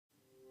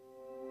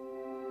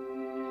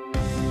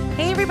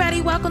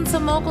everybody, welcome to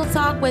Mogul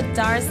Talk with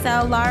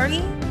Darcel Laurie,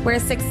 where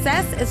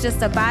success is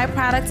just a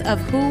byproduct of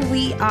who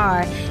we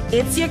are.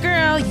 It's your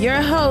girl,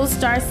 your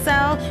host,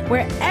 Darcel,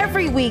 where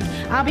every week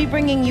I'll be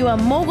bringing you a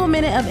Mogul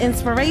Minute of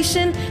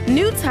inspiration,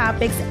 new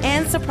topics,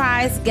 and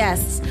surprise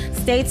guests.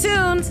 Stay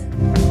tuned.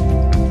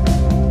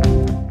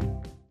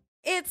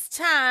 It's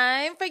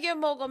time for your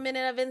Mogul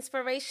Minute of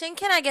inspiration.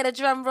 Can I get a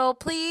drum roll,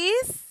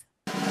 please?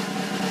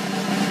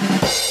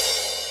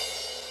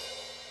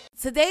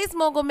 Today's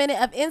Mogul Minute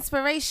of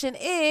inspiration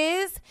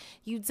is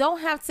you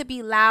don't have to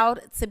be loud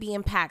to be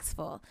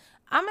impactful.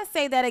 I'm going to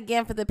say that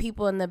again for the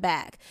people in the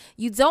back.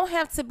 You don't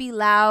have to be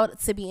loud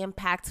to be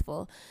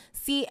impactful.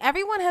 See,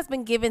 everyone has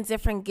been given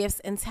different gifts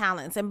and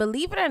talents. And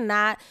believe it or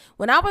not,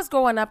 when I was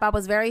growing up, I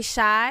was very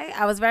shy.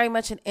 I was very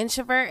much an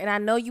introvert. And I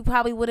know you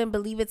probably wouldn't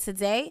believe it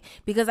today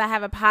because I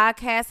have a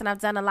podcast and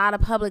I've done a lot of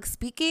public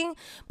speaking.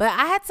 But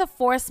I had to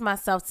force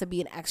myself to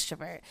be an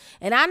extrovert.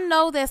 And I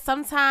know that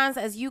sometimes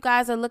as you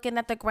guys are looking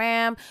at the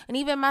gram and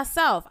even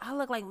myself, I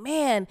look like,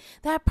 man,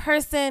 that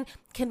person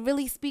can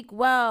really speak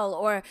well,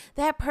 or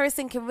that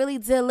person can really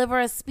deliver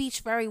a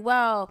speech very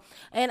well.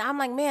 And I'm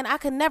like, man, I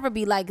could never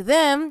be like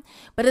them.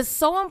 But it's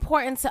so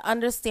important to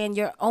understand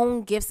your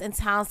own gifts and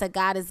talents that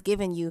God has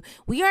given you.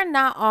 We are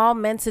not all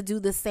meant to do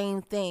the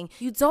same thing.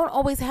 You don't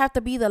always have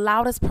to be the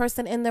loudest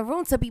person in the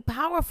room to be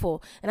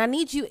powerful. And I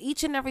need you,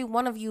 each and every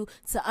one of you,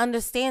 to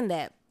understand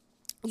that.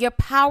 Your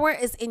power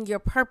is in your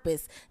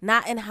purpose,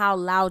 not in how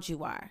loud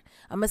you are.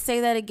 I'm going to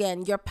say that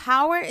again. Your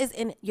power is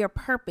in your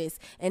purpose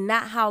and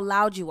not how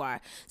loud you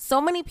are.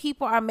 So many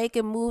people are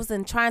making moves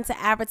and trying to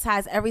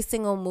advertise every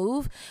single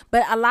move,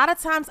 but a lot of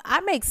times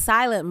I make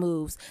silent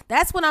moves.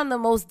 That's when I'm the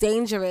most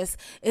dangerous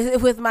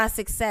with my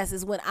success,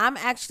 is when I'm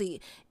actually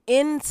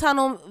in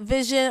tunnel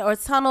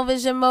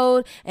vision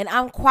mode and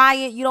I'm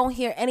quiet. You don't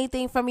hear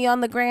anything from me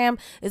on the gram.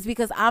 Is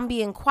because I'm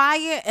being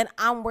quiet and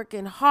I'm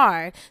working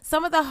hard.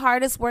 Some of the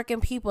hardest working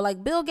people,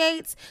 like Bill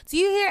Gates, do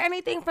you hear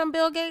anything from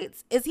Bill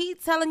Gates? Is he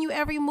telling you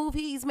every move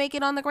he's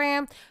making on the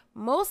gram?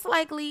 Most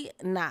likely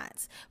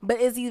not. But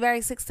is he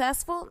very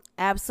successful?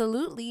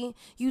 Absolutely.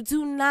 You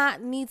do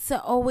not need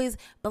to always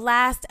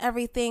blast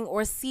everything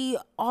or see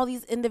all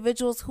these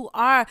individuals who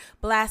are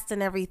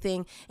blasting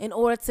everything in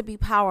order to be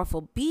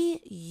powerful.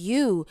 Be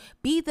you.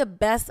 Be the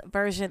best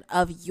version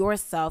of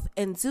yourself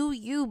and do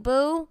you,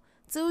 boo.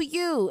 Do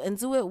you and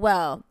do it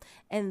well.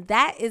 And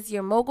that is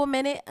your Mogul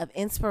Minute of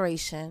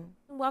inspiration.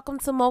 Welcome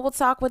to Mogul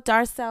Talk with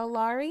Darcel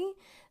Laurie.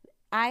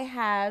 I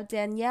have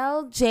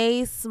Danielle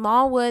J.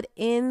 Smallwood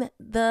in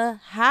the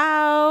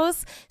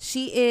house.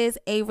 She is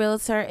a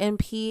realtor in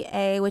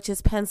PA, which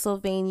is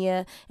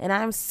Pennsylvania, and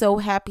I'm so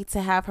happy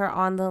to have her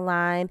on the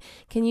line.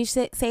 Can you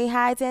say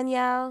hi,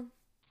 Danielle?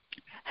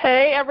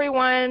 Hey,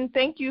 everyone.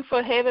 Thank you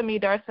for having me,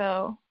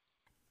 Darcel.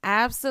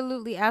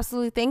 Absolutely.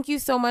 Absolutely. Thank you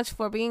so much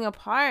for being a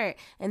part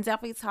and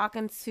definitely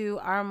talking to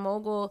our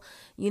Mogul,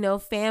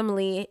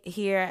 family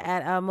here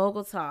at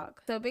Mogul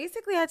Talk. So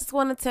basically, I just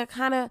wanted to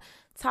kind of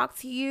talk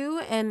to you,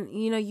 and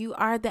you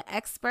are the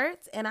expert,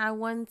 and I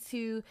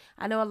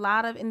know a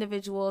lot of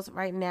individuals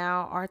right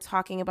now are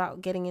talking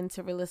about getting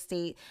into real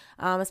estate,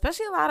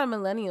 especially a lot of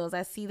millennials.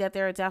 I see that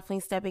they're definitely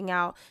stepping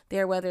out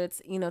there, whether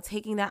it's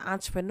taking that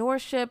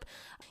entrepreneurship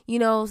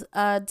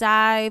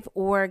dive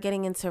or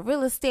getting into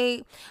real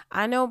estate.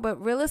 I know,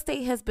 but real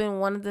estate has been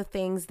one of the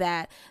things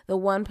that the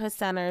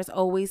 1%ers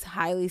always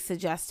highly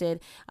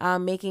suggested,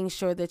 making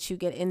sure that you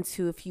get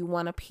into if you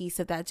want a piece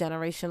of that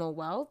generational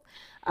wealth.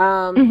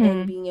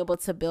 And being able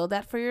to build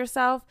that for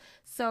yourself.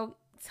 So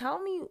tell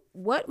me,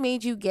 what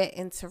made you get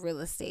into real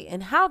estate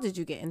and how did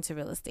you get into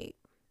real estate?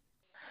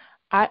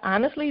 I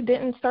honestly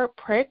didn't start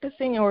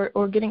practicing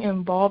or getting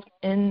involved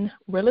in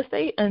real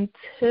estate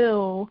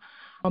until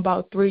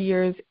about 3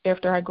 years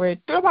after I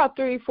graduated, about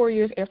 3-4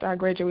 years after I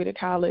graduated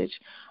college.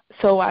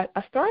 So I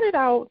started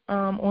out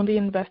on the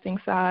investing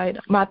side.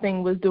 My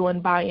thing was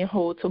doing buy and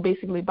hold. So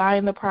basically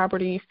buying the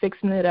property,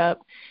 fixing it up,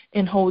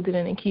 and holding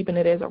it and keeping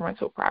it as a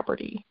rental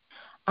property.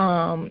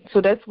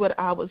 So that's what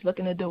I was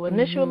looking to do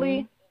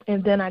initially.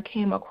 And then I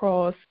came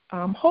across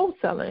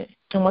wholesaling.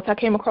 And once I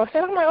came across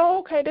that, I'm like, oh,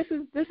 okay, this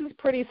is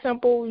pretty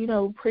simple,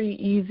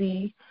 pretty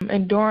easy.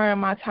 And during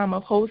my time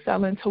of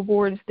wholesaling,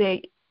 towards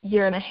that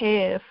year and a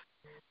half,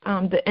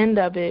 the end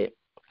of it,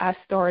 I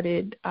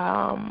started,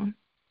 going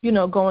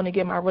to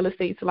get my real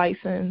estate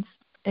license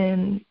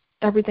and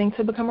everything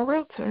to become a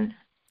realtor.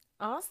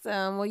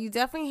 Awesome. Well, you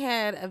definitely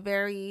had a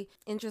very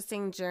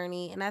interesting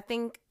journey. And I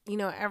think,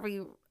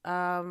 every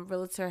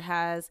realtor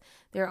has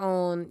their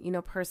own,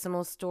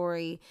 personal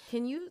story.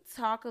 Can you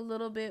talk a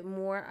little bit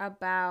more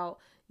about,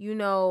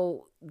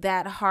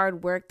 that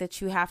hard work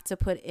that you have to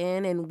put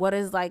in, and what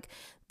is like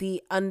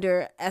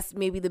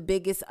maybe the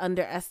biggest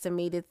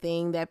underestimated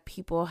thing that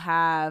people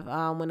have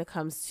when it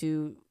comes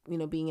to,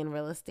 being in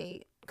real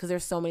estate? Because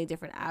there's so many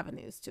different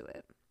avenues to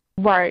it.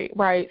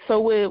 Right.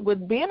 So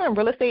with being in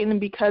real estate, and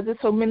because there's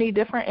so many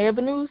different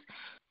avenues,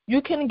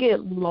 you can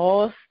get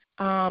lost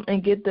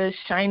and get the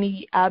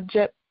shiny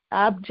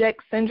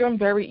object syndrome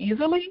very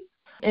easily.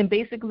 And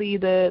basically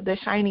the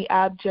shiny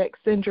object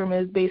syndrome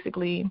is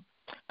basically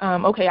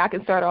okay, I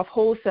can start off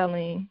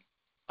wholesaling.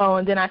 Oh,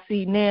 and then I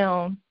see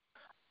now,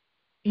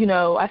 you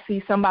know, I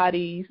see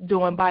somebody's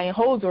doing buy and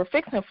holds or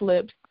fix and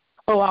flips.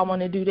 Oh, I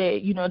want to do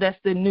that. You know, that's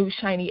the new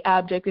shiny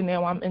object, and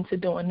now I'm into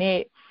doing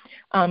that.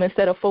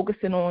 Instead of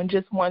focusing on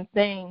just one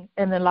thing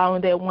and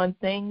allowing that one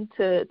thing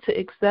to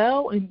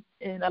excel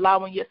and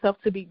allowing yourself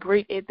to be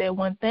great at that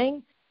one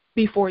thing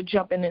before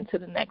jumping into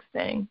the next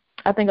thing.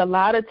 I think a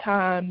lot of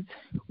times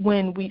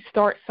when we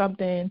start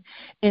something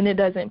and it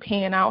doesn't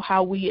pan out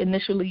how we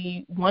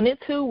initially wanted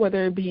to,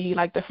 whether it be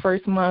like the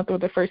first month or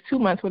the first 2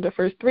 months or the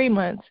first 3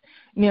 months,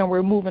 now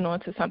we're moving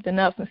on to something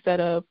else instead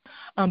of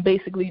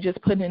basically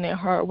just putting in that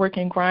hard work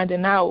and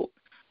grinding out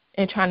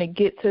and trying to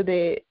get to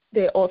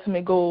that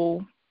ultimate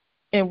goal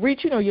and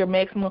reach, you know, your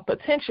maximum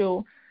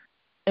potential.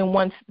 And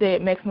once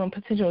that maximum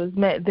potential is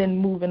met, then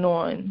moving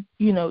on,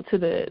 you know, to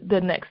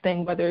the next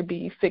thing, whether it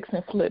be fix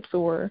and flips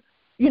or,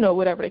 you know,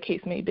 whatever the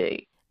case may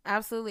be.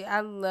 Absolutely.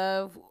 I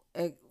love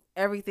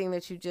everything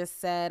that you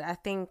just said. I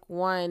think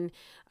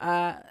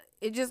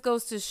it just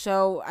goes to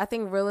show, I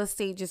think real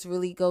estate just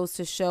really goes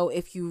to show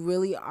if you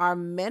really are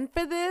meant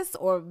for this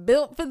or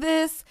built for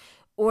this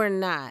or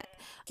not.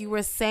 You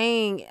were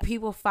saying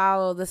people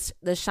follow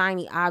the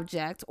shiny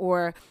object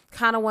or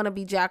kind of want to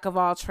be jack of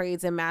all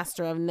trades and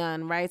master of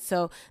none, right?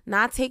 So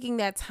not taking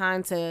that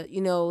time to,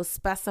 you know,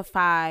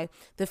 specify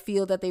the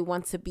field that they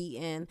want to be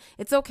in.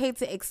 It's okay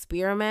to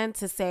experiment,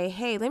 to say,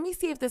 hey, let me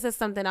see if this is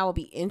something I will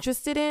be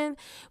interested in.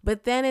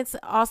 But then it's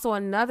also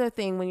another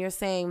thing when you're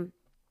saying,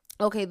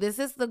 okay, this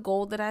is the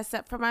goal that I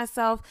set for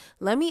myself.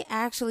 Let me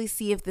actually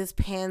see if this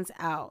pans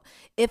out.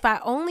 If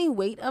I only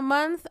wait a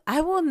month,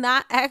 I will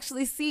not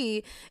actually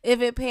see if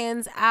it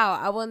pans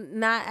out. I will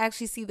not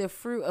actually see the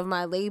fruit of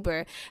my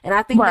labor. And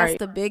I think that's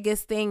the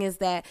biggest thing, is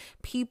that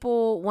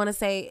people want to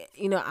say,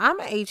 you know, I'm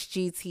an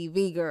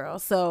HGTV girl.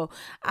 So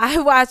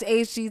I watch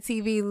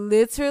HGTV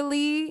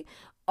literally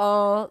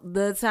all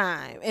the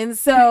time. And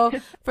so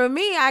for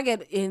me, I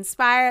get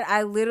inspired.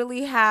 I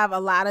literally have a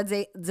lot of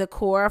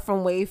decor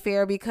from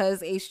Wayfair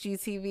because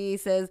HGTV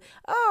says,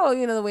 oh,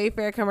 you know, the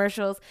Wayfair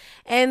commercials.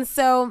 And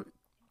so,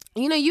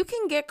 you know, you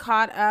can get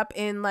caught up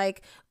in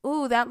like,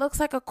 ooh, that looks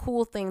like a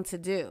cool thing to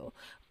do.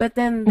 But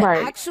then the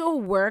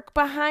actual work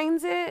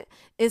behind it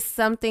is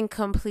something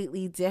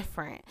completely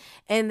different.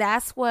 And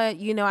that's what,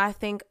 you know, I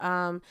think,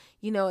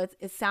 you know,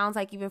 it sounds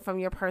like even from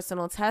your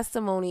personal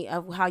testimony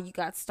of how you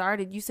got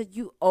started, you said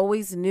you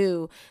always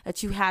knew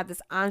that you had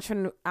this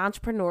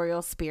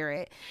entrepreneurial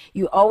spirit.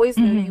 You always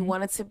knew you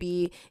wanted to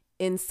be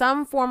in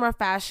some form or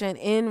fashion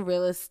in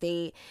real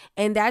estate.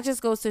 And that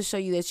just goes to show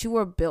you that you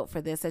were built for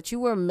this, that you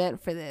were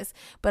meant for this.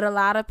 But a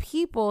lot of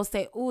people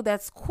say, oh,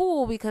 that's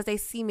cool, because they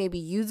see maybe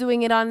you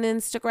doing it on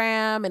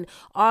Instagram and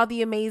all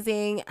the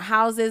amazing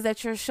houses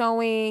that you're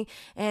showing.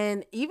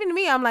 And even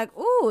me, I'm like,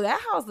 ooh, that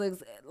house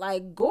looks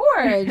like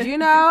gorge, you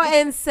know?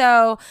 And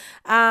so,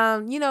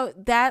 you know,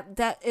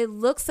 that it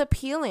looks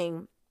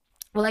appealing.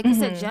 Well, like you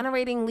said,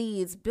 generating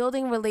leads,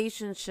 building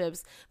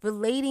relationships,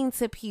 relating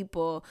to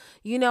people,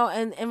 you know,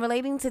 and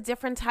relating to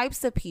different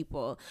types of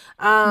people.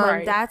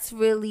 That's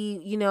really,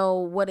 you know,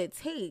 what it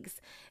takes.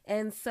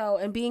 And so,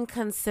 and being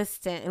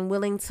consistent and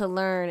willing to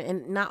learn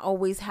and not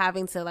always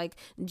having to like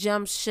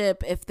jump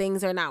ship if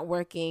things are not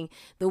working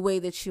the way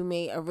that you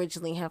may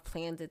originally have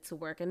planned it to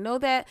work. And know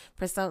that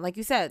for some, like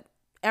you said,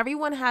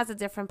 everyone has a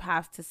different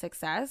path to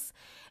success.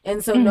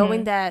 And so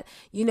knowing that,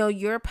 you know,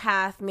 your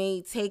path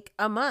may take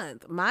a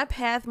month, my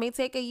path may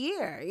take a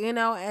year, you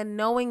know, and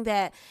knowing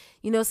that,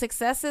 you know,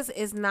 success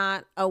is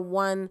not a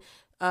one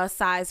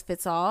size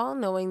fits all,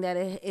 knowing that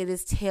it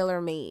is tailor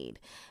made.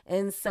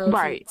 And so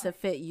to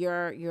fit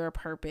your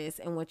purpose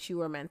and what you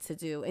were meant to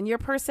do and your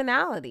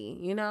personality,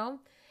 you know?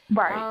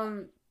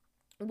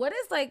 What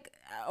is like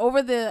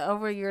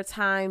over your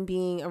time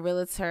being a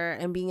realtor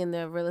and being in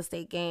the real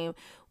estate game,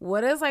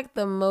 what is like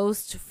the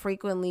most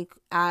frequently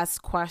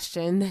asked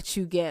question that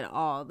you get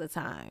all the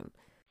time?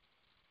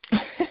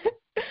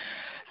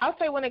 I'll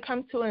say when it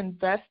comes to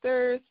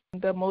investors,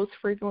 the most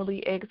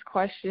frequently asked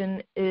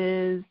question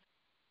is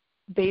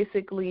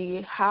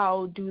basically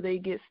how do they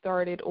get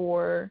started,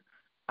 or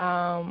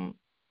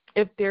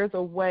if there's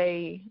a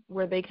way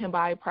where they can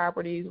buy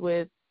properties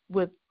with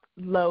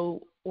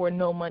low or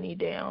no money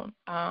down.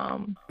 I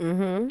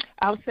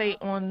would say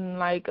on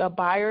like a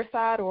buyer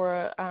side or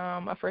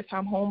a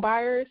first-time home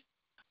buyers,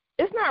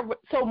 it's not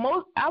so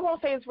most. I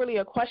won't say it's really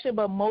a question,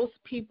 but most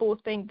people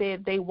think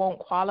that they won't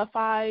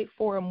qualify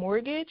for a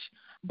mortgage,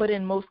 but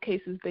in most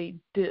cases they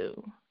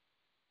do.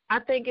 I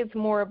think it's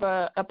more of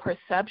a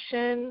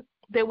perception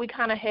that we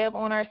kind of have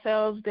on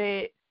ourselves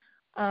that,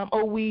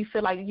 or we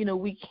feel like, you know,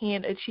 we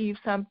can't achieve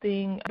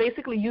something,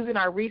 basically using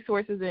our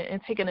resources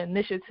and taking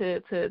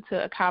initiative to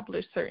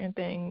accomplish certain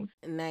things.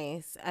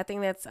 Nice. I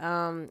think that's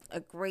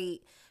a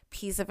great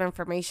piece of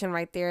information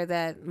right there,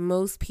 that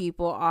most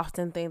people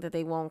often think that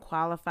they won't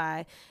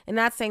qualify. And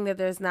not saying that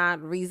there's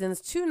not reasons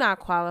to not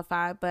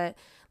qualify, but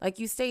like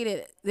you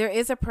stated, there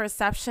is a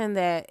perception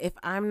that if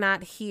I'm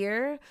not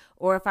here,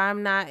 or if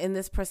I'm not in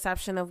this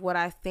perception of what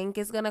I think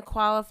is going to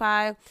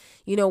qualify,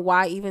 you know,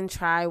 why even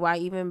try? Why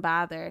even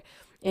bother?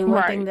 And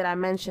one thing Right. that I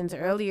mentioned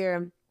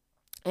earlier,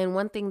 and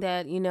one thing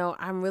that,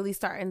 I'm really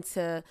starting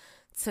to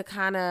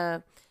kind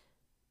of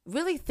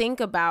really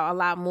think about a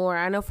lot more.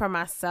 I know for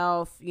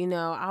myself,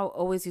 I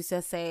always used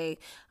to say,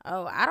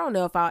 oh, I don't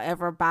know if I'll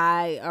ever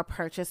buy or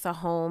purchase a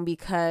home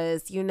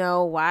because,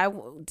 why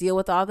deal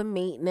with all the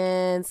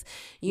maintenance,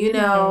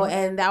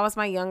 and that was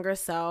my younger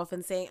self,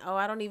 and saying, oh,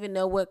 I don't even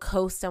know what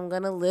coast I'm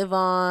going to live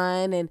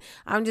on. And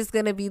I'm just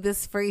going to be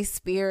this free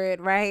spirit.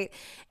 Right.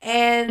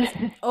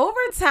 And over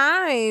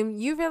time,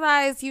 you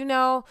realize,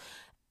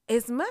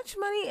 as much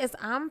money as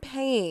I'm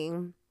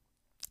paying,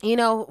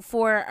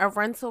 for a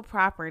rental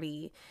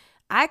property,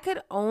 I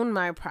could own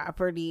my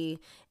property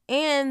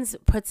and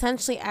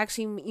potentially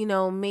actually,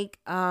 make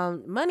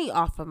money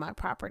off of my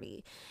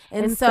property.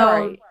 And so,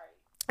 Right.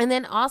 and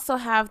then also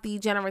have the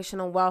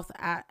generational wealth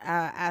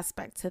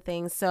aspect to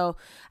things. So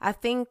I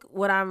think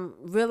what I'm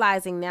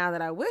realizing now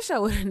that I wish I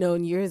would have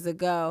known years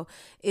ago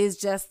is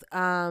just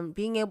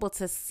being able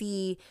to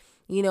see,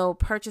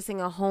 purchasing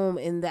a home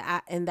in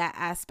that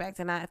aspect.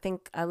 And I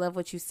think I love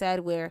what you said,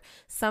 where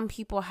some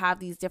people have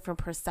these different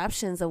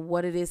perceptions of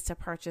what it is to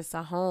purchase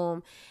a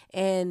home,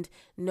 and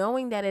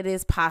knowing that it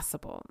is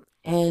possible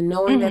and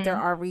knowing that there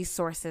are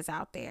resources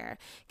out there.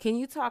 Can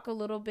you talk a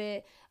little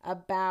bit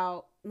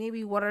about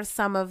maybe what are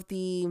some of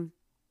the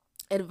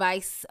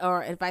advice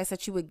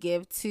that you would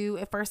give to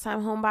a first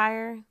time home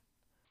buyer?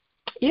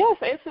 Yes,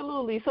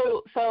 absolutely.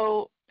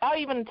 So I'll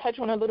even touch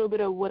on a little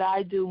bit of what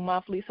I do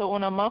monthly. So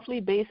on a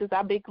monthly basis,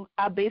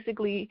 I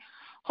basically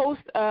host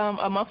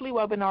a monthly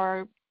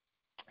webinar,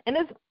 and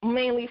it's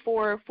mainly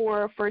for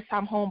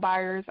first-time home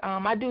buyers.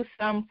 I do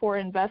some for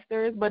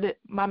investors, but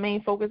my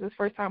main focus is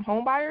first-time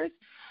home buyers.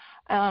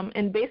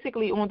 And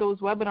basically on those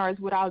webinars,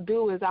 what I'll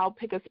do is I'll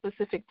pick a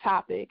specific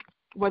topic,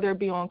 whether it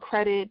be on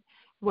credit,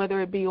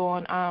 whether it be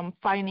on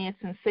finance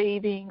and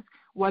savings,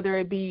 whether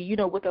it be,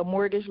 with a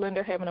mortgage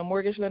lender, having a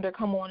mortgage lender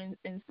come on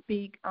and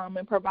speak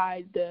and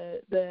provide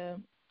the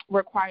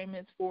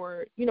requirements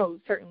for,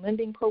 certain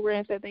lending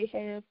programs that they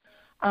have.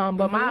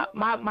 But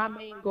my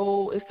main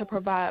goal is to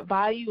provide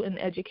value and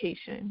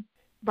education,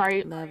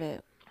 right? Love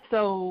it.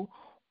 So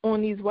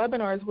on these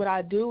webinars, what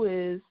I do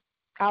is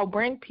I'll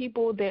bring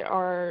people that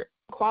are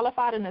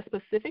qualified in a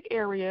specific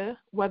area,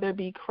 whether it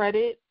be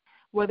credit,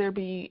 whether it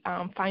be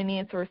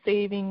finance or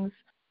savings,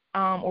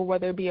 or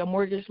whether it be a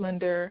mortgage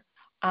lender.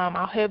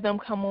 I'll have them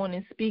come on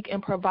and speak and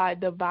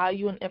provide the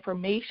value and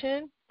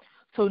information.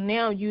 So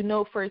now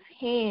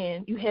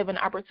firsthand, you have an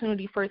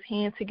opportunity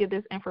firsthand to get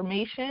this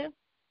information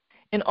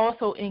and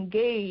also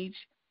engage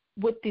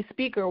with the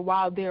speaker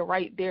while they're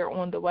right there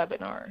on the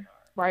webinar,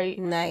 right?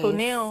 Nice. So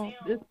now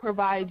this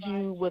provides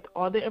you with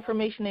all the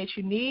information that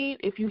you need.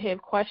 If you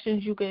have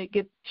questions, you could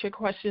get your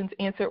questions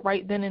answered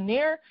right then and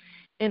there.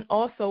 And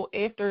also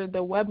after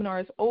the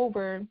webinar is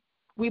over,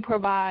 we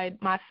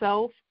provide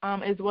myself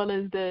as well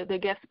as the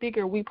guest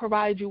speaker, we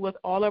provide you with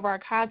all of our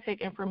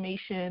contact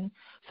information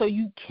so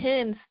you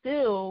can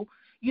still,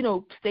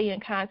 stay in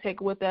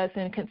contact with us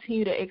and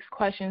continue to ask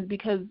questions,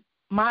 because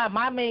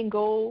my main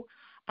goal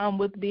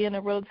with being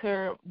a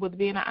realtor, with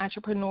being an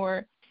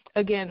entrepreneur,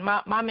 again,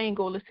 my main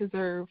goal is to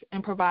serve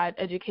and provide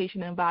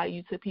education and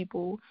value to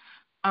people.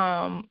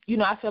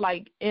 I feel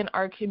like in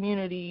our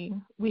community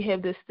we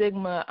have this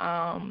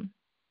stigma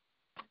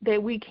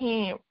that we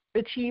can't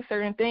achieve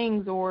certain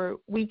things or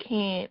we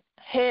can't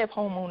have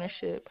home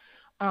ownership.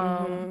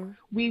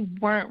 We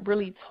weren't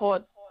really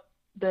taught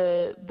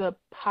the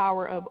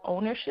power of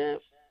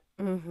ownership.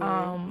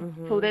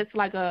 So that's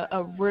like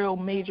a real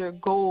major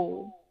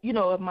goal,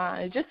 of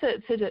mine, just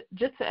to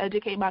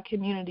educate my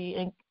community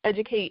and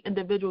educate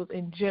individuals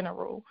in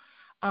general,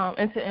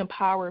 and to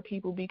empower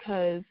people,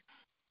 because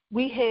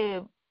we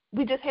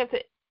just have to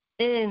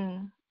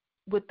end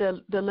with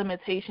the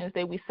limitations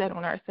that we set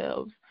on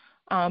ourselves.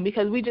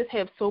 Because we just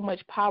have so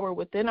much power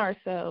within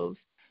ourselves.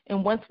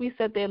 And once we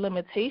set that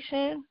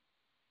limitation,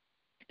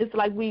 it's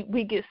like we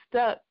get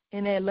stuck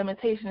in that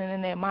limitation and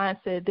in that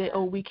mindset that,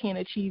 oh, we can't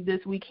achieve this,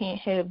 we can't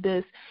have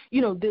this,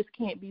 this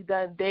can't be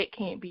done, that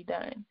can't be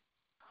done.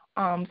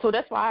 So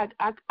that's why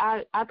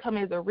I come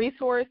as a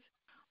resource.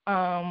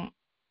 I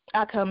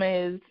come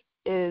as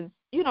an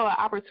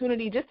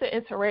opportunity just to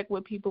interact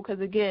with people,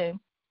 because, again,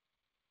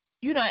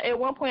 at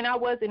one point I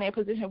was in a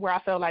position where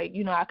I felt like,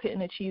 I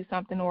couldn't achieve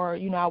something, or,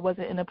 I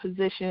wasn't in a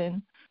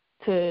position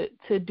to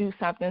do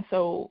something.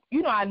 So,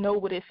 I know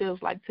what it feels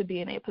like to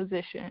be in a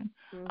position,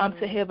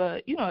 to have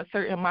a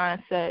certain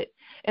mindset.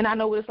 And I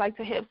know what it's like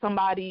to have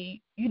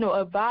somebody,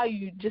 of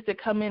value just to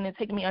come in and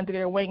take me under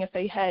their wing and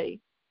say, hey,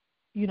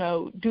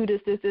 do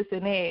this,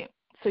 and that,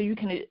 so you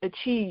can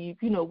achieve,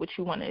 what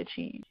you want to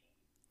achieve.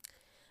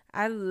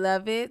 I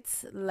love it,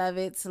 love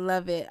it,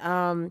 love it.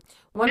 And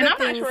I'm not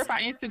sure if I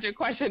answered your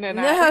question or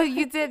not. No,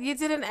 you did. You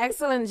did an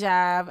excellent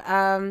job.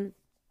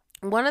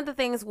 One of the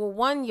things,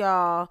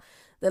 y'all,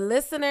 the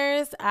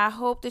listeners, I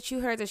hope that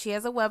you heard that she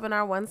has a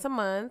webinar once a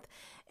month.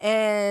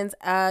 and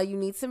you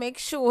need to make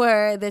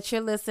sure that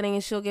you're listening,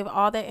 and she'll give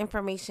all that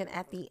information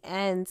at the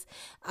end.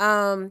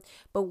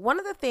 But one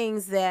of the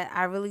things that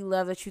I really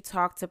love that you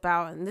talked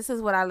about, and this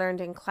is what I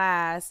learned in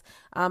class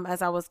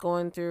as I was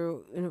going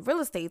through in real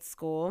estate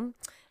school,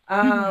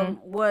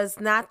 was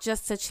not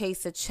just to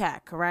chase a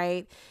check,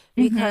 right?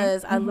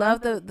 Because I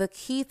love the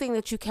key thing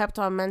that you kept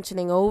on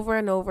mentioning over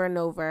and over and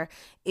over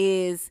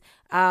is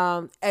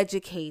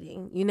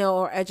educating,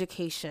 or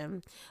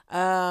education,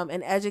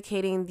 and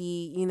educating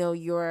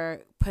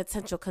your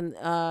potential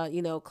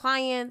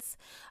clients,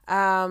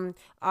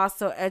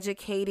 also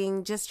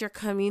educating just your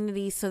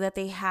community so that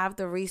they have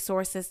the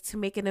resources to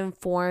make an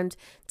informed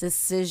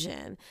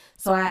decision.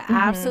 So I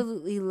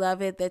absolutely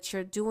love it that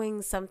you're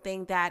doing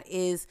something that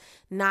is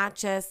not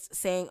just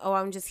saying, oh,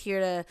 I'm just here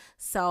to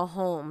sell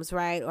homes,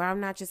 right? Or I'm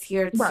not just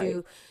here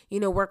to,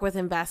 work with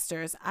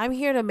investors. I'm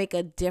here to make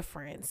a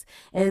difference.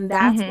 And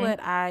that's what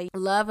I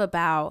love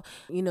about,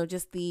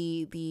 just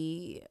the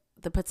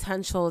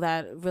potential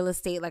that real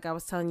estate, like I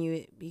was telling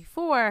you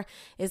before,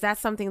 is that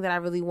something that I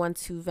really want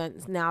to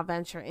now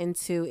venture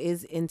into,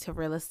 is into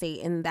real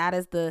estate. And that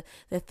is the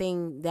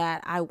thing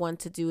that I want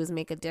to do, is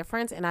make a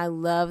difference. And I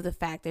love the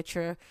fact that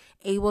you're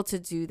able to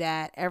do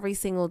that every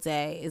single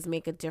day, is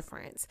make a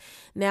difference.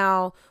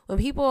 Now, when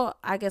people,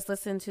 I guess,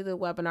 listen to the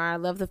webinar, I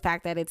love the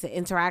fact that it's an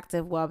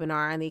interactive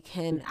webinar and they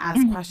can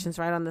ask questions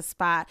right on the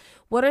spot.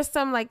 What are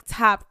some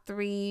top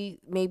 3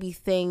 maybe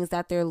things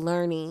that they're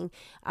learning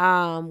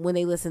when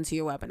they listen to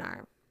your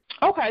webinar?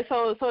 Okay,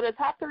 so the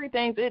top 3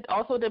 things, it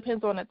also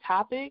depends on the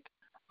topic.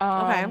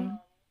 Okay.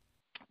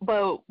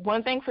 But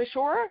one thing for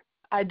sure,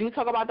 I do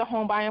talk about the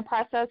home buying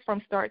process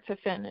from start to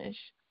finish.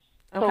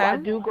 Okay. So I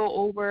do go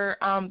over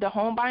the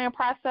home buying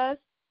process.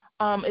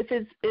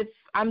 If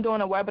I'm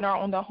doing a webinar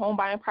on the home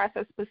buying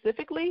process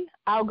specifically,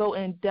 I'll go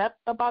in depth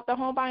about the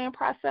home buying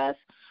process.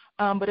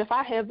 But if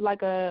I have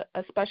a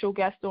special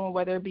guest on,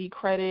 whether it be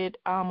credit,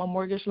 a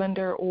mortgage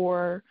lender,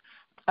 or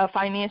a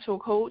financial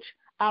coach,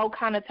 I'll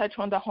kind of touch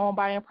on the home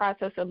buying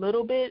process a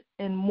little bit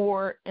and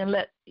more, and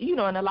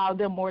and allow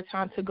them more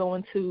time to go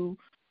into,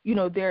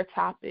 their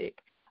topic.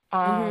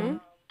 But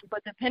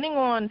depending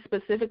on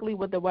specifically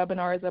what the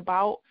webinar is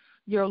about,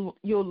 you'll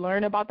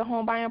learn about the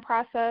home buying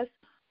process.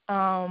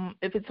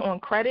 If it's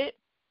on credit,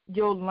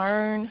 you'll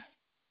learn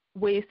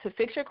ways to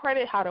fix your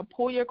credit, how to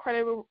pull your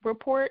credit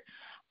report,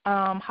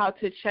 how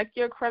to check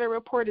your credit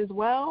report as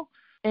well.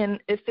 And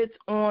if it's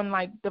on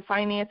the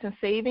finance and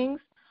savings,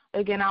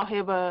 again, I'll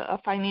have a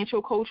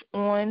financial coach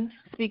on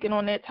speaking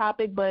on that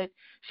topic, but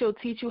she'll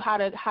teach you how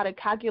to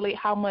calculate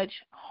how much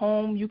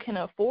home you can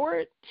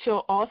afford.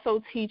 She'll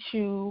also teach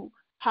you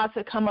how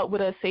to come up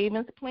with a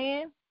savings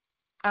plan.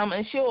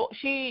 And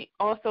she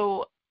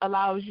also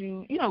allows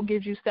you,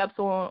 gives you steps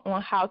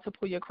on how to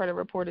pull your credit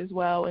report as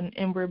well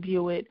and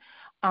review it.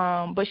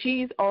 But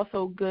she's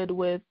also good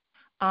with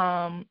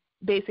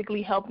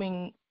basically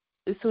helping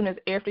as soon as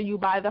after you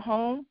buy the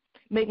home,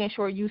 making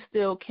sure you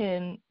still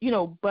can,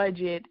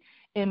 budget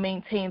and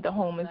maintain the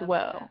home as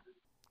well.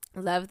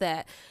 Love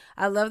that.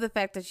 I love the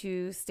fact that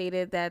you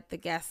stated that the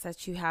guests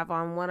that you have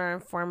on, 1, are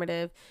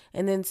informative,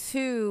 and then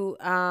 2,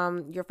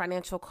 your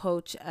financial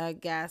coach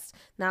guest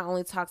not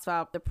only talks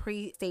about the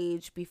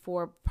pre-stage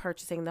before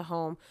purchasing the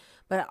home,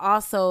 but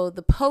also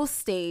the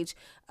post-stage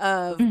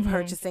of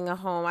purchasing a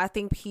home. I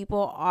think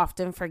people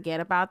often forget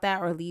about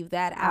that or leave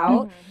that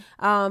out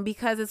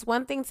because it's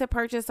one thing to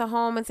purchase a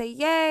home and say,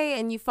 yay,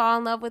 and you fall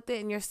in love with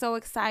it and you're so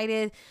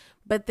excited.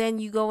 But then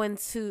you go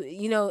into,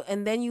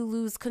 and then you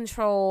lose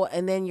control,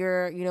 and then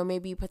you're,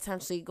 maybe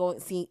potentially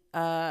going see,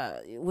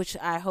 which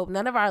I hope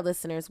none of our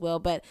listeners will,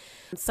 but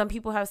some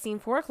people have seen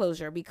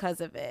foreclosure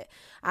because of it.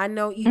 I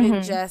know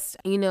even just,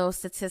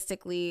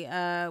 statistically,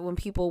 when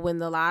people win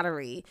the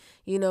lottery,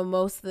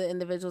 most of the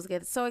individuals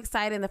get so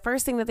excited. And the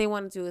first thing that they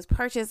want to do is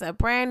purchase a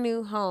brand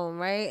new home,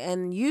 right?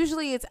 And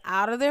usually it's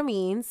out of their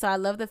means. So I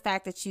love the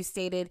fact that you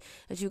stated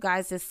that you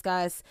guys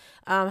discuss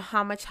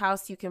how much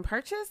house you can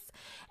purchase,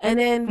 and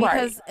then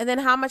and then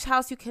how much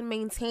house you can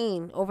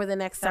maintain over the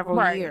next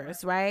several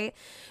years, right?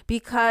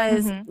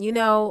 Because,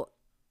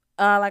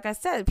 like I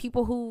said,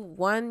 people who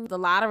won the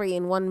lottery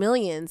and won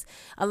millions,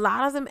 a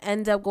lot of them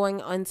end up going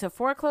into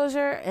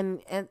foreclosure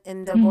and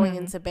end up going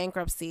into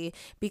bankruptcy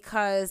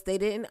because they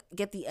didn't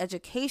get the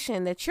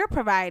education that you're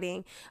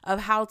providing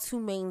of how to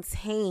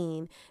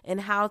maintain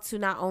and how to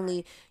not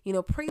only,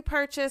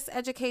 pre-purchase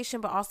education,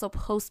 but also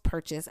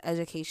post-purchase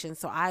education.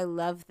 So I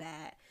love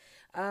that.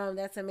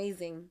 That's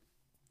amazing.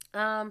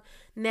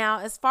 Now,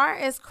 as far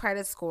as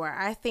credit score,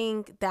 I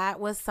think that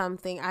was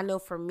something I know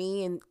for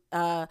me, and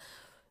I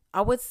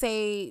would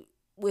say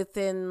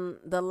within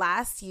the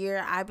last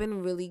year, I've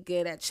been really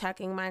good at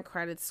checking my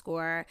credit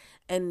score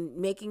and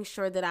making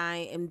sure that I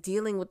am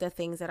dealing with the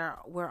things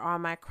that were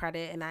on my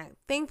credit. And I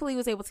thankfully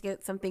was able to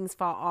get some things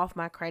fall off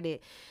my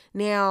credit.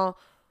 Now,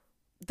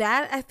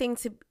 that I think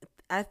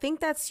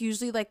that's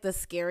usually the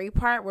scary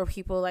part, where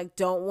people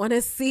don't want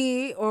to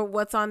see or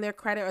what's on their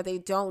credit, or they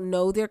don't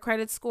know their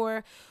credit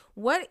score.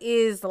 what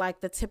is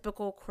like the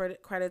typical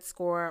credit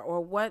score,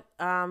 or what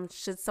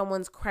should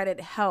someone's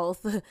credit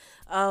health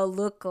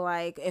look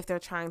like if they're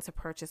trying to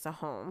purchase a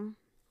home?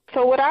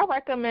 So what I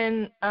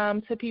recommend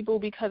to people,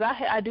 because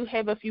I do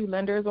have a few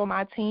lenders on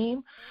my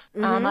team.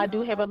 I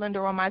do have a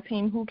lender on my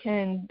team who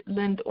can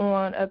lend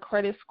on a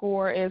credit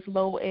score as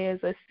low as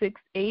a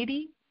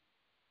 680.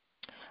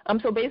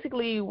 So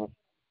basically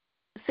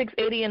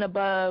 680 and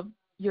above,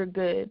 you're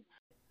good.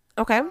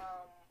 Okay.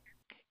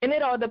 And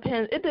it all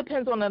depends. It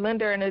depends on the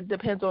lender, and it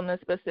depends on the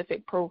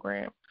specific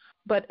program.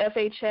 But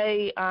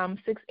FHA,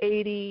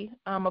 680,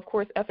 of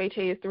course,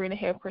 FHA is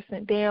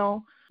 3.5%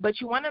 down. But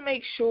you want to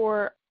make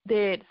sure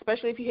that,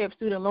 especially if you have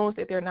student loans,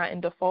 that they're not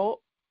in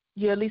default.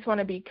 You at least want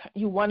to be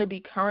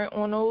current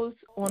on those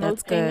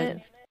That's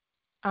payments.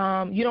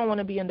 good. You don't want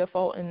to be in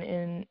default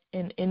in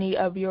any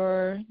of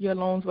your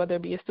loans, whether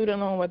it be a student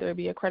loan, whether it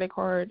be a credit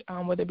card,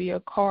 whether it be a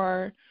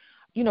car,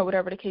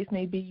 whatever the case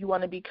may be. You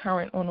want to be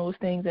current on those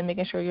things and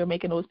making sure you're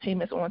making those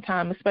payments on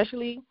time,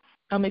 especially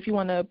if you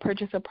want to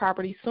purchase a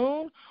property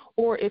soon,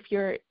 or if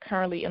you're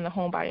currently in the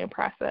home buying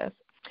process.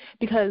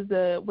 Because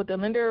what the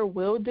lender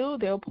will do,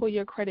 they'll pull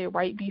your credit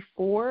right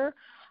before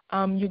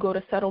you go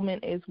to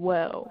settlement as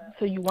well.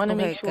 So you want to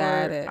make sure,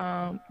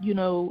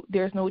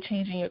 there's no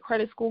change in your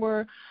credit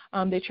score,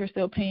 that you're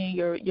still paying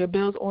your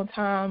bills on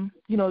time,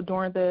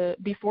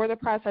 before the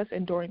process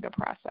and during the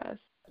process.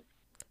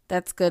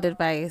 That's good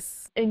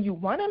advice. And you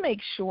want to make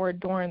sure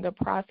during the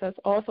process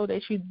also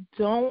that you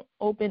don't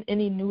open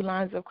any new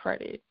lines of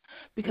credit,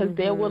 because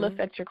that will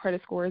affect your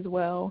credit score as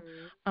well.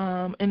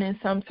 And in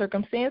some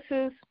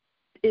circumstances,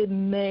 you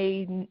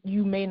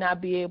may not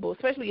be able,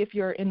 especially if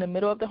you're in the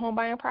middle of the home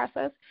buying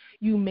process,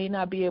 you may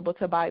not be able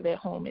to buy that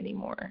home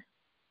anymore.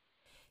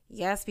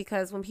 Yes,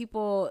 because when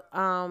people,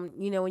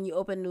 when you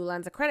open new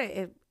lines of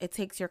credit, it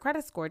takes your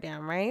credit score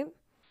down, right?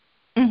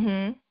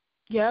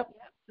 Yep.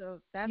 So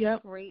that's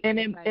great. And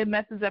it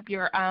messes up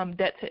your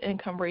debt to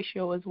income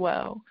ratio as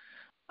well.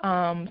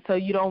 So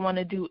you don't want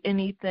to do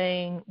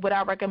anything. What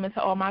I recommend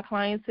to all my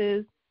clients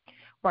is,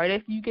 right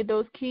after you get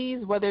those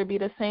keys, whether it be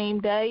the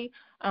same day,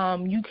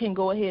 you can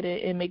go ahead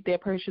and make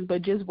that purchase,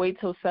 but just wait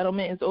till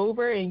settlement is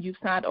over and you've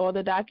signed all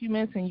the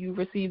documents and you've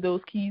received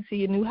those keys to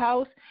your new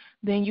house.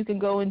 Then you can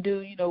go and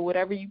do,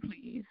 whatever you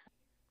please.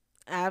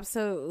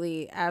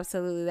 Absolutely.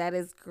 Absolutely. That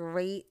is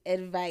great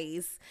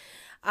advice.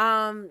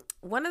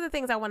 One of the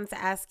things I wanted to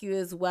ask you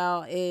as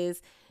well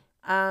is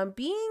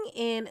being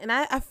in, and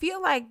I feel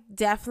like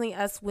definitely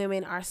us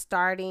women are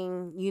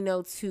starting,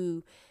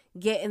 to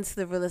get into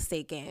the real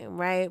estate game,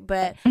 right?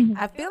 But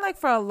I feel like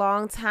for a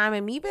long time,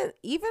 and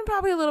even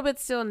probably a little bit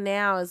still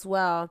now as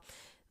well,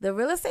 the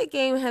real estate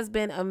game has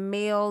been a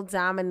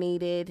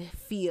male-dominated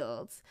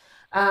field.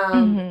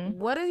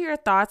 What are your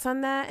thoughts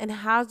on that, and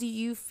how do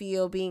you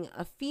feel being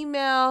a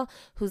female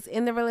who's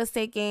in the real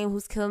estate game,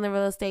 who's killing the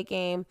real estate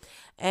game,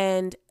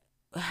 and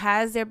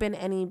has there been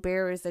any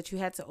barriers that you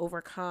had to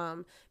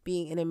overcome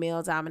being in a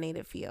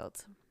male-dominated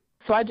field?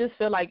 So I just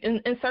feel like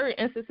in certain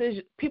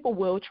instances, people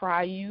will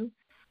try you.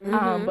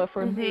 But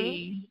for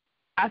me,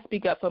 I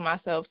speak up for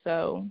myself,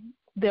 so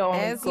they'll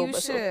only go but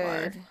so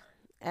far.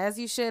 As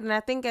you should. And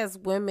I think as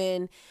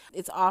women,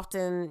 it's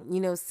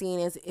often, seen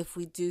as if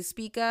we do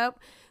speak up,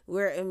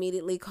 we're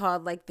immediately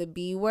called like the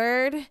B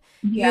word,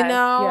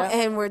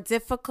 and we're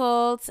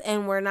difficult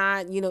and we're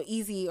not,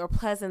 easy or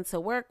pleasant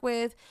to work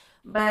with.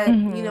 But,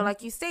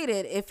 like you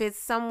stated, if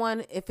it's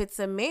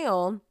a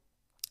male,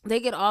 they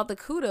get all the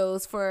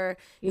kudos for,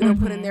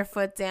 putting their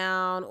foot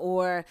down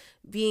or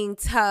being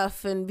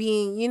tough and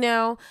being, being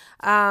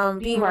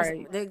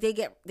right.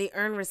 They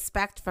earn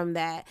respect from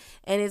that.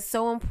 And it's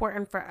so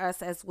important for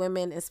us as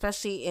women,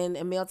 especially in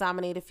a male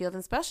dominated field,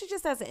 and especially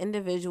just as an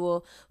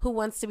individual who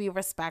wants to be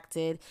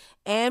respected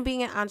and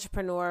being an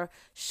entrepreneur,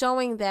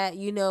 showing that,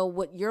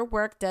 what your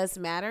work does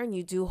matter and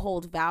you do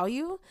hold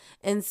value.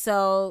 And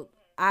so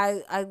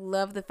I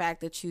love the fact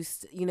that you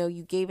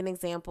gave an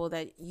example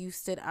that you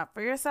stood up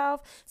for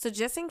yourself. So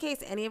just in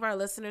case any of our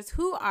listeners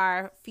who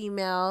are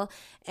female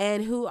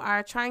and who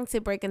are trying to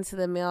break into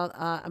the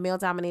male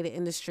dominated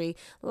industry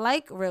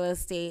like real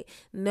estate,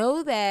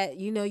 know that,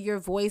 your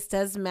voice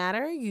does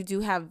matter. You do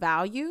have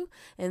value.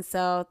 And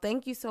so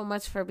thank you so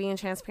much for being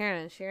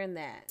transparent and sharing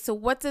that. So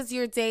what does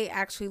your day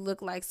actually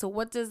look like? So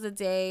what does the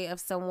day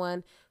of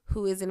someone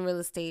who is in real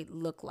estate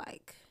look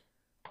like?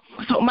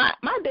 So my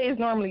days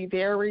normally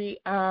vary,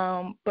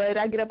 but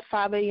I get up at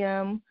 5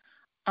 a.m.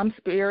 I'm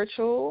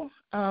spiritual,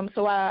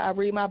 so I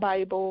read my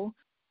Bible.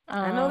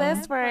 I know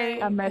that's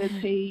right. I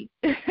meditate.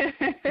 I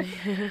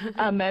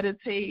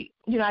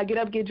get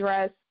up, get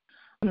dressed.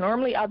 I'm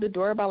normally out the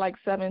door by like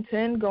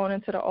 7:10, going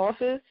into the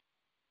office.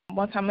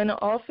 Once I'm in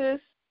the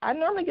office, I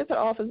normally get to the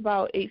office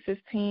about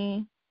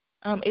 8:15,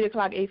 8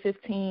 o'clock,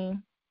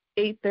 8:15,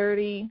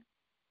 8:30.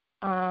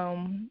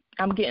 I'm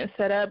getting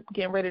set up,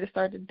 getting ready to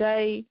start the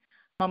day.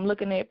 I'm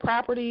looking at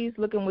properties,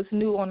 looking what's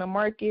new on the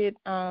market,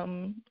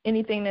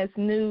 anything that's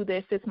new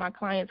that fits my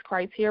client's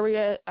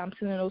criteria. I'm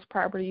sending those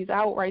properties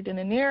out right then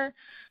and there.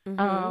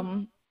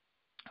 From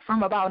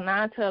about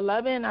 9 to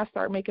 11, I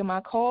start making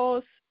my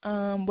calls.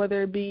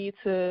 whether it be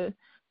to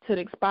the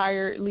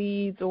expired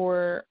leads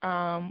or,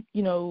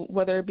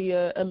 whether it be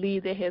a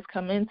lead that has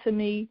come into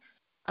me.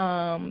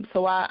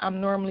 So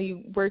I'm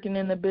normally working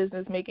in the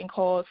business, making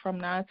calls from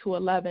 9 to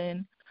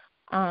 11,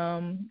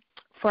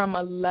 from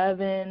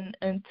 11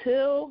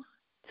 until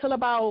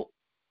about,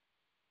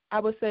 I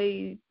would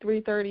say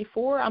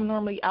 3:34. I'm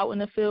normally out in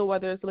the field,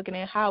 whether it's looking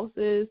at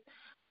houses,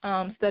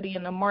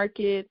 studying the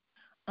market,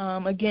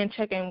 again,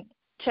 checking.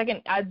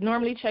 I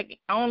only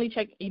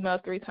check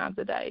emails 3 times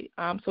a day.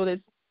 So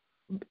that's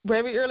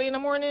very early in the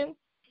morning,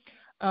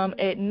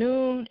 at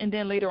noon, and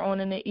then later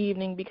on in the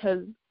evening,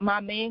 because my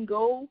main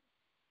goal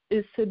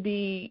is to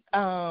be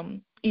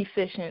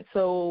efficient.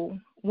 So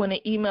when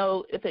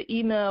if an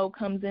email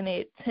comes in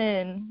at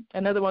 10,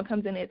 another one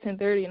comes in at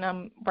 10:30, and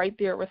I'm right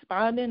there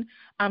responding,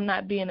 I'm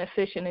not being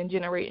efficient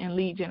in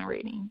lead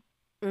generating.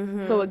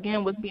 Mm-hmm. So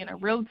again, with being a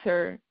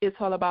realtor, it's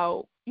all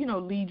about,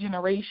 lead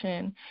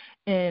generation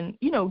and,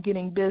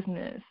 getting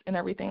business and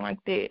everything like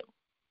that.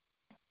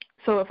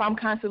 So if I'm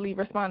constantly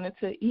responding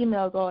to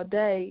emails all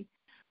day,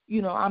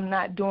 I'm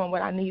not doing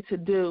what I need to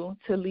do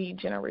to lead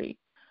generate.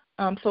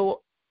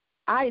 So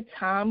I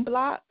time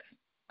block.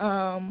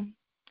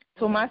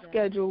 So my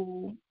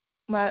schedule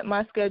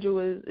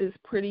is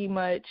pretty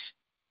much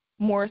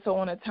more so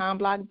on a time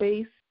block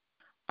base.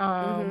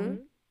 But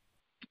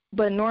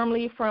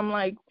normally from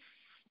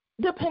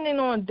depending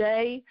on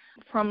day,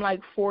 from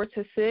 4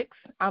 to 6,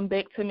 I'm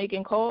back to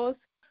making calls.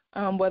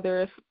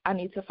 Whether if I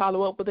need to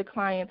follow up with a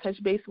client,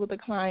 touch base with a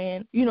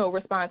client,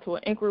 respond to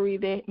an inquiry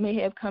that may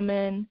have come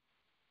in,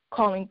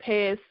 calling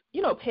past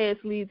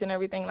leads and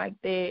everything like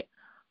that,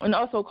 and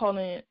also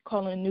calling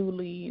new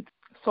leads.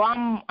 So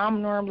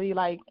I'm normally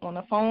on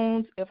the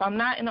phones. If I'm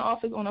not in the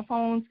office on the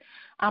phones,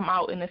 I'm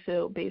out in the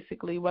field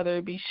basically, whether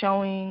it be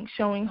showing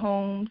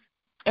homes.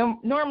 And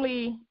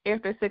normally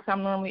after 6,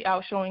 I'm normally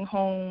out showing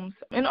homes.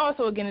 And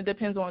also, again, it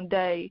depends on the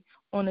day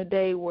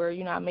where,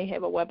 I may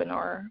have a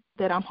webinar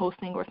that I'm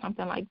hosting or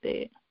something like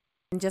that.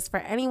 And just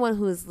for anyone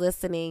who is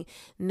listening,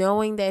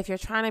 knowing that if you're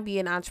trying to be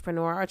an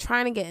entrepreneur or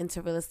trying to get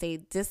into real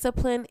estate,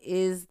 discipline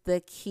is the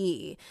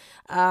key.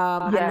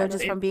 I know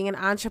just from being an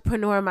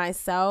entrepreneur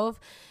myself,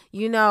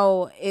 I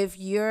know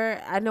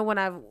when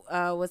I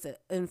was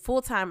in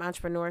full-time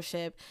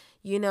entrepreneurship,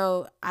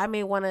 I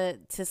may want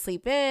to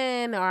sleep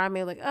in, or I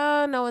may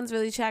oh, no one's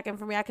really checking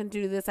for me. I can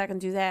do this, I can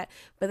do that.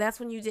 But that's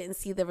when you didn't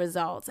see the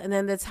results. And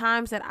then the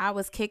times that I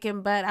was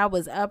kicking butt, I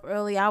was up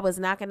early, I was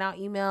knocking out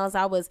emails,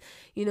 I was,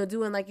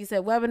 doing, like you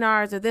said,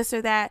 webinars or this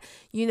or that,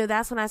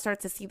 that's when I start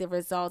to see the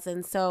results.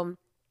 And so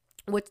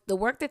the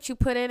work that you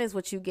put in is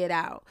what you get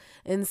out.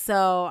 And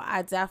so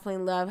I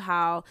definitely love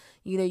how,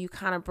 you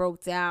kind of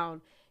broke down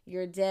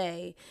your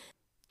day.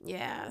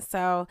 Yeah.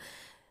 So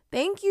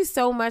thank you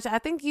so much. I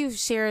think you've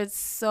shared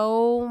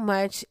so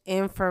much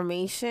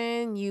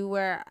information. You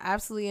were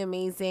absolutely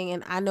amazing.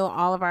 And I know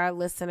all of our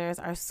listeners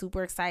are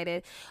super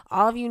excited.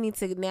 All of you need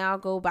to now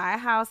go buy a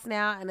house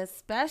now. And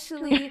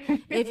especially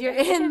if you're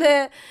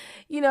in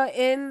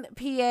in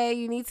PA,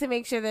 you need to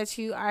make sure that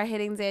you are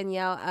hitting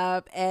Danielle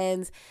up.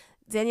 And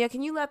Danielle,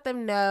 can you let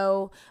them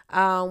know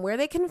where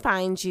they can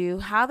find you,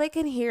 how they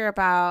can hear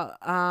about,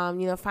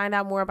 find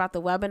out more about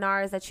the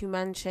webinars that you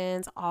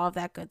mentioned, all of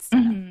that good stuff?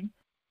 Mm-hmm.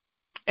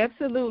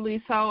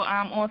 Absolutely. So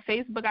on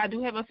Facebook, I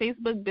do have a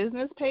Facebook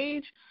business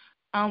page,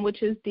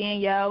 which is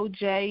Danielle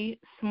J,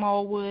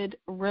 Smallwood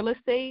Real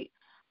Estate.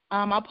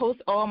 I post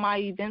all my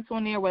events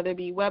on there, whether it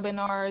be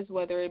webinars,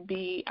 whether it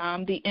be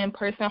the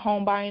in-person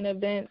home buying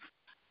events,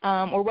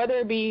 or whether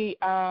it be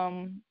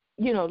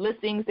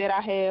listings that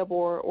I have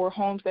or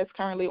homes that's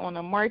currently on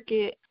the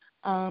market.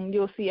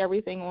 You'll see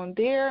everything on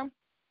there.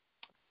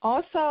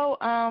 Also,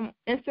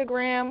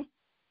 Instagram,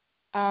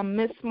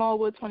 Miss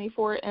Smallwood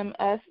 24,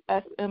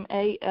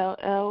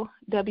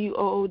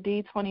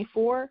 MSSMALLWOOD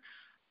 24.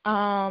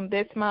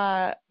 That's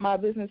my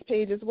business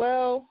page as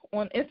well.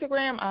 On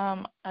Instagram,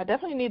 I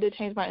definitely need to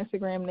change my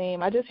Instagram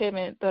name. I just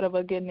haven't thought of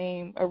a good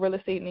name, a real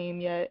estate name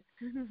yet.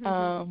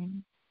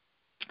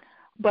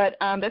 But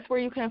that's where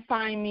you can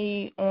find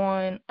me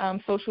on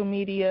social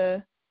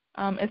media,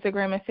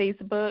 Instagram and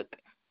Facebook.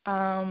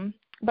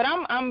 But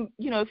I'm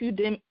if you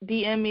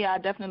DM me, I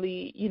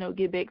definitely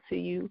get back to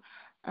you.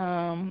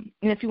 And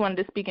if you wanted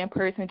to speak in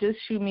person, just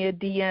shoot me a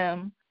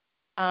DM,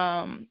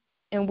 and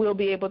we'll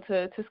be able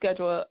to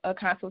schedule a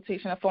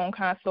consultation, a phone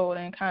consult,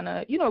 and kind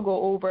of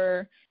go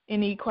over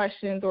any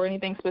questions or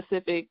anything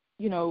specific,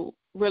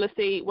 real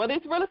estate, whether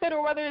it's real estate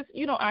or whether it's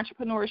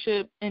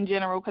entrepreneurship in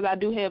general, because I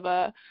do have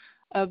a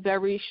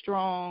very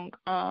strong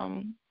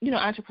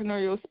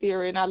entrepreneurial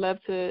spirit, and I love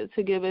to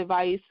give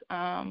advice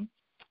and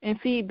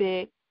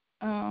feedback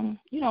on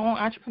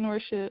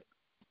entrepreneurship.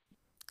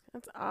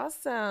 That's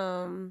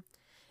awesome.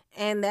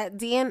 And that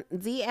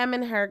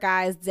DMing her,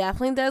 guys,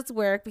 definitely does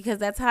work, because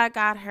that's how I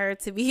got her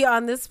to be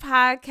on this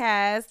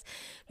podcast,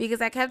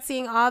 because I kept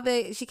seeing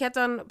she kept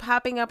on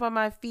popping up on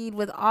my feed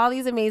with all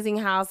these amazing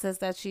houses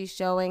that she's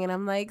showing. And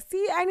I'm like,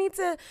 see,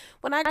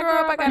 when I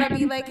grow up, I got to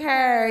be like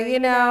her,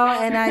 and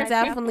I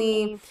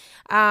definitely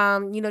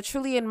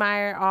truly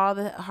admire all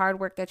the hard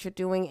work that you're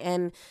doing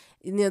and,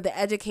 the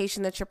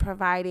education that you're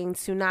providing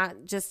to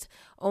not just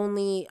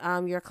only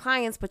your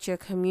clients, but your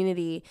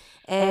community,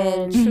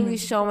 and truly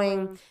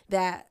showing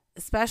that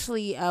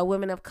especially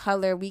women of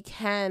color, we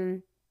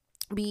can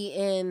be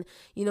in,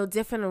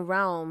 different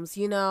realms,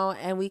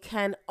 and we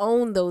can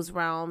own those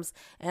realms.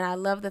 And I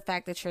love the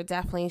fact that you're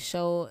definitely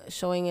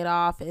showing it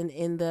off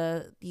in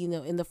the,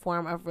 in the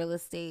form of real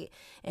estate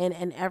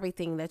and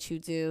everything that you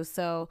do.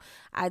 So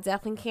I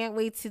definitely can't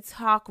wait to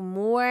talk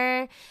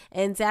more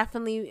and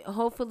definitely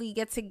hopefully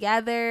get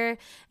together.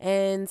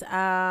 And,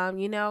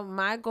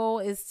 my goal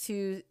is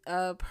to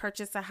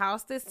purchase a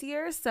house this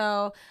year.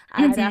 So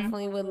I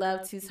definitely would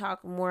love to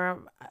talk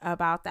more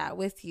about that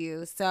with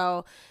you.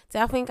 So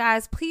definitely,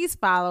 guys, please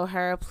follow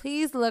her.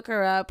 Please look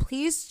her up.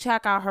 Please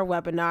check out her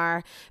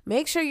webinar.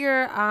 Make sure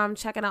you're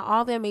checking out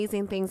all the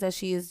amazing things that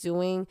she is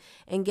doing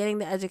and getting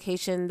the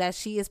education that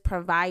she is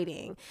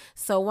providing.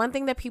 So one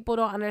thing that people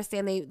don't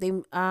understand, they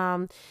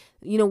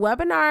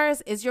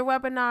webinars, is your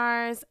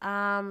webinars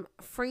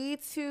free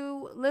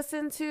to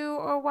listen to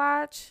or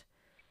watch?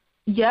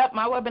 Yep,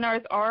 my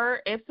webinars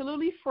are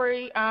absolutely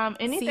free.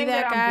 Anything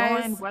that I'm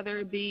guys? doing, whether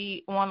it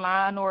be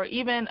online or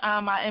even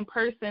my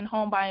in-person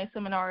home buying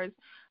seminars,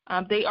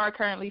 they are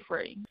currently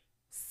free.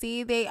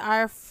 See, they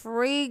are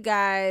free,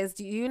 guys.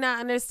 Do you not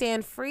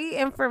understand? Free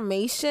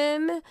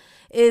information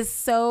is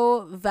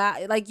so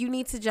you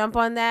need to jump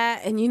on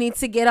that and you need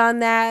to get on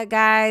that,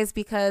 guys,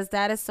 because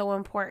that is so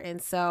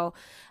important. So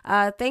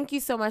thank you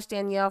so much,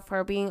 Danielle,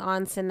 for being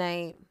on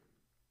tonight.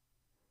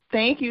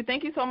 Thank you.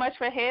 Thank you so much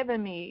for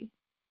having me.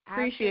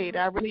 Appreciate it.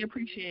 I really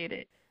appreciate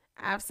it.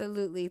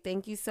 Absolutely.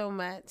 Thank you so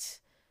much.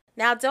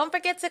 Now, don't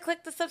forget to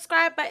click the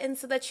subscribe button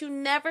so that you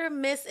never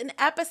miss an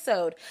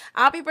episode.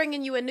 I'll be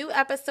bringing you a new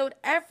episode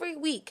every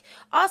week.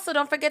 Also,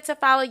 don't forget to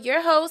follow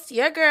your host,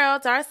 your girl,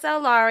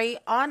 Darcel Laurie,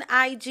 on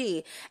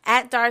IG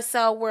at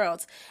Darcel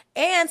World.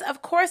 And,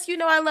 of course,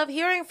 I love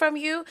hearing from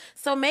you,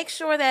 so make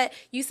sure that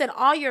you send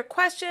all your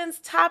questions,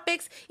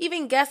 topics,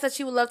 even guests that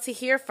you would love to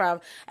hear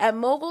from at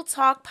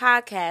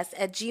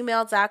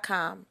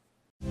mogultalkpodcast@gmail.com.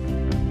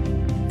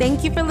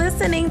 Thank you for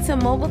listening to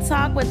Mogul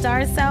Talk with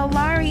Darcel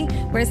Laurie,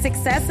 where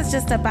success is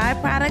just a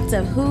byproduct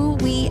of who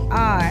we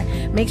are.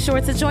 Make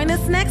sure to join us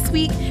next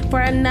week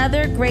for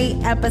another great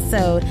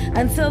episode.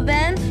 Until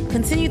then,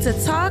 continue to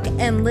talk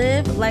and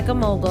live like a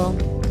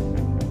mogul.